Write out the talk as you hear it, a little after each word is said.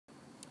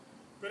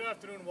Good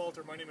afternoon,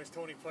 Walter. My name is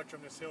Tony Fletcher.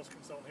 I'm the sales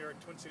consultant here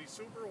at Twin Cities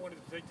Subaru. I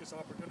wanted to take this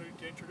opportunity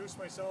to introduce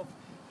myself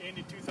in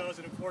the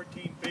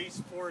 2014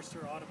 base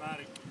Forester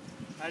automatic.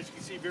 As you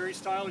can see, very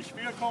stylish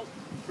vehicle,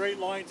 great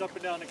lines up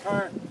and down the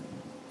car.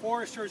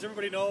 Forester, as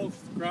everybody knows,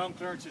 ground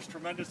clearance is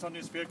tremendous on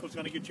this vehicle. It's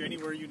going to get you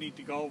anywhere you need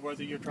to go,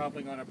 whether you're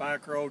traveling on a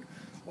back road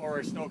or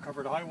a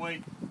snow-covered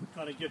highway. It's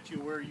going to get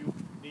you where you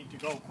need to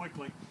go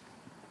quickly.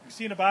 You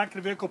see in the back of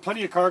the vehicle,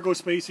 plenty of cargo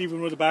space. Even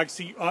with the back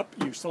seat up,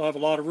 you still have a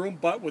lot of room,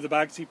 but with the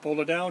back seat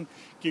folded down,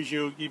 gives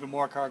you even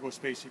more cargo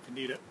space if you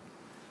need it.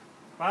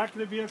 Back of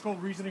the vehicle,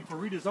 reasoning for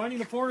redesigning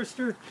the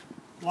Forester,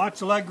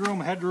 lots of leg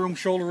room, headroom,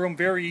 shoulder room,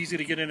 very easy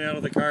to get in and out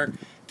of the car.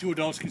 Two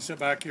adults can sit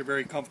back here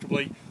very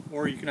comfortably,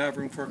 or you can have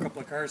room for a couple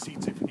of car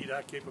seats if you need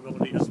that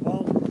capability as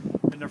well.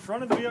 In the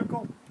front of the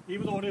vehicle,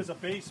 even though it is a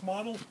base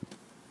model,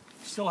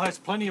 still has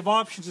plenty of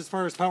options as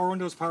far as power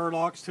windows, power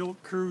locks,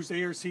 tilt, cruise,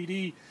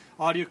 ARCD,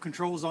 audio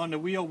controls on the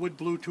wheel with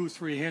Bluetooth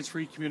for your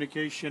hands-free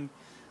communication.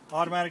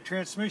 Automatic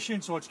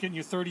transmission, so it's getting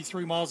you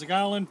 33 miles a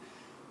gallon.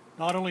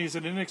 Not only is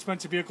it an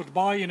inexpensive vehicle to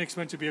buy,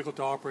 inexpensive vehicle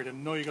to operate. And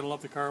I know you're going to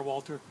love the car,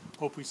 Walter.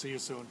 Hope we see you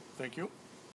soon. Thank you.